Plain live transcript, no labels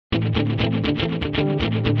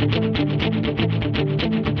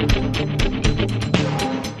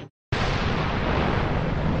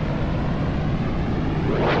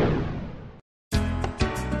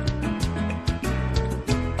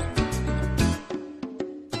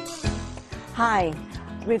Hi,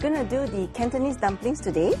 we're going to do the Cantonese dumplings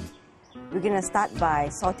today. We're going to start by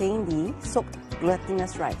sauteing the soaked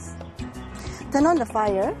glutinous rice. Turn on the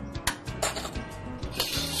fire,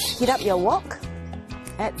 heat up your wok,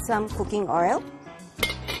 add some cooking oil,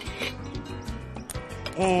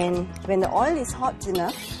 and when the oil is hot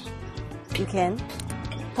enough, you can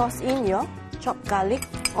toss in your chopped garlic.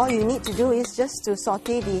 All you need to do is just to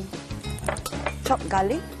saute the chopped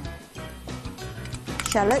garlic,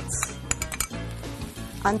 shallots,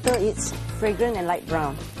 until it's fragrant and light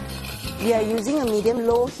brown. We are using a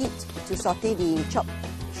medium-low heat to saute the chopped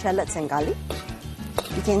shallots and garlic.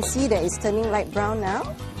 You can see that it's turning light brown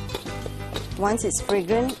now. Once it's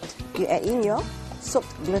fragrant, you add in your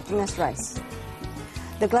soaked glutinous rice.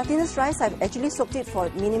 The glutinous rice, I've actually soaked it for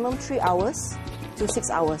minimum 3 hours to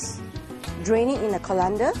 6 hours. Drain it in a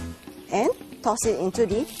colander and toss it into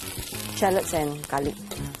the shallots and garlic.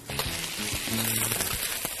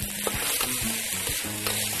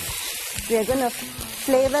 We are going to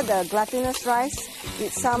flavor the glutinous rice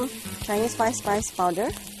with some Chinese spice powder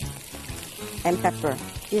and pepper.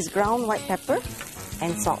 This ground white pepper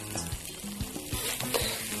and salt.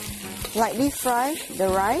 Lightly fry the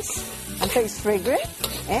rice until it's fragrant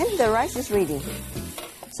and the rice is ready.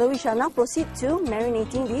 So we shall now proceed to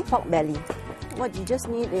marinating the pork belly. What you just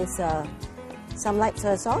need is some light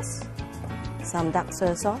soy sauce, some dark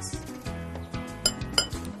soy sauce,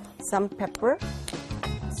 some pepper,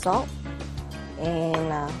 salt,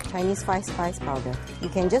 and Chinese spice powder. You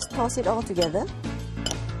can just toss it all together.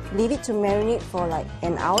 Leave it to marinate for like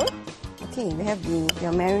an hour. Okay, we have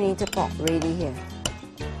your marinated pork ready here.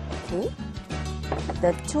 Okay.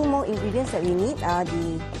 The two more ingredients that we need are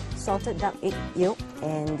the salted duck egg yolk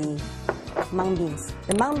and the mung beans.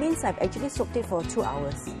 The mung beans, I've actually soaked it for 2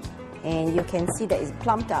 hours. And you can see that it's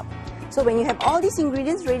plumped up. So when you have all these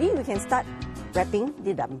ingredients ready, we can start wrapping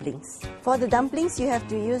the dumplings. For the dumplings, you have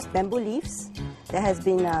to use bamboo leaves that has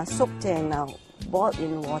been soaked and boiled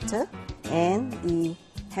in water, and the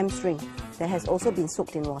hamstring that has also been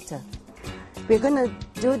soaked in water. We're going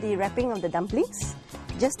to do the wrapping of the dumplings.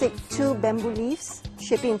 Just take 2 bamboo leaves,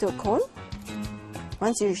 shape it into a cone.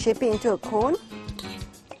 Once you shape it into a cone,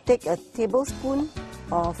 take a tablespoon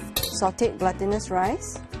of sauteed glutinous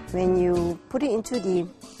rice. When you put it into the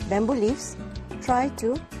bamboo leaves, try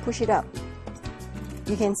to push it up.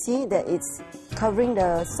 You can see that it's covering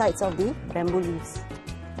the sides of the bamboo leaves.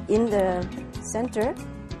 In the center,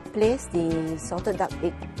 place the salted duck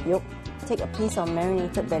egg yolk. Take a piece of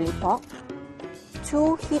marinated belly pork,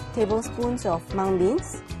 2 heaped tablespoons of mung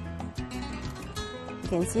beans. You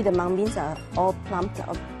can see the mung beans are all plumped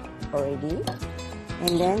up already.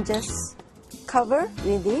 And then just cover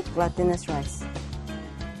with the glutinous rice.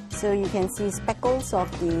 So you can see speckles of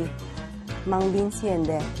the mung beans here and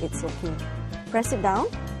there. It's okay. Press it down.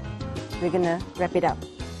 We're going to wrap it up.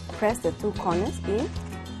 Press the 2 corners in.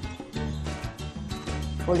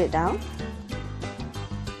 Fold it down.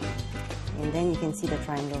 And then you can see the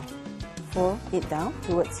triangle. Fold it down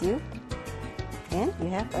towards you. And you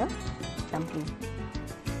have a dumpling.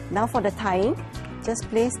 Now for the tying, just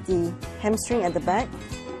place the hamstring at the back.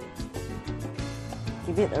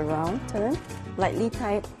 Give it a round turn. Lightly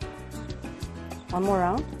tie it. One more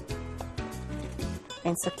round.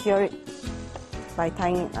 And secure it by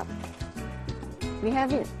tying it up. We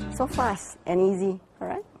have it so fast and easy,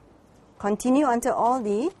 alright? Continue until all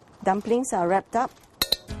the dumplings are wrapped up.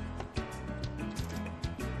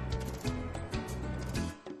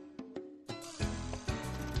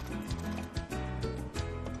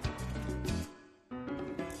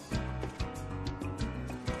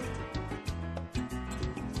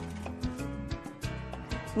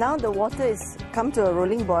 Now the water is come to a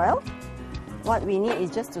rolling boil. What we need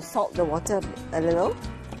is just to salt the water a little.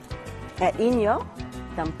 Add in your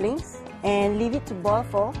dumplings and leave it to boil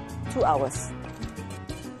for 2 hours.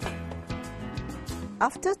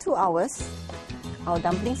 After 2 hours, our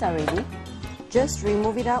dumplings are ready. Just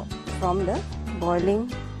remove it out from the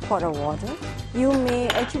boiling pot of water. You may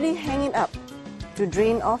actually hang it up to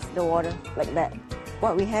drain off the water like that.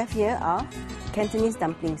 What we have here are Cantonese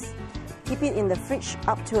dumplings. Keep it in the fridge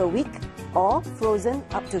up to a week or frozen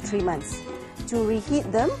up to 3 months. To reheat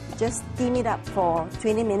them, just steam it up for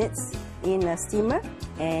 20 minutes in a steamer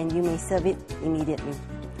and you may serve it immediately.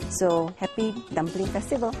 So, happy Dumpling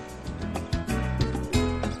Festival!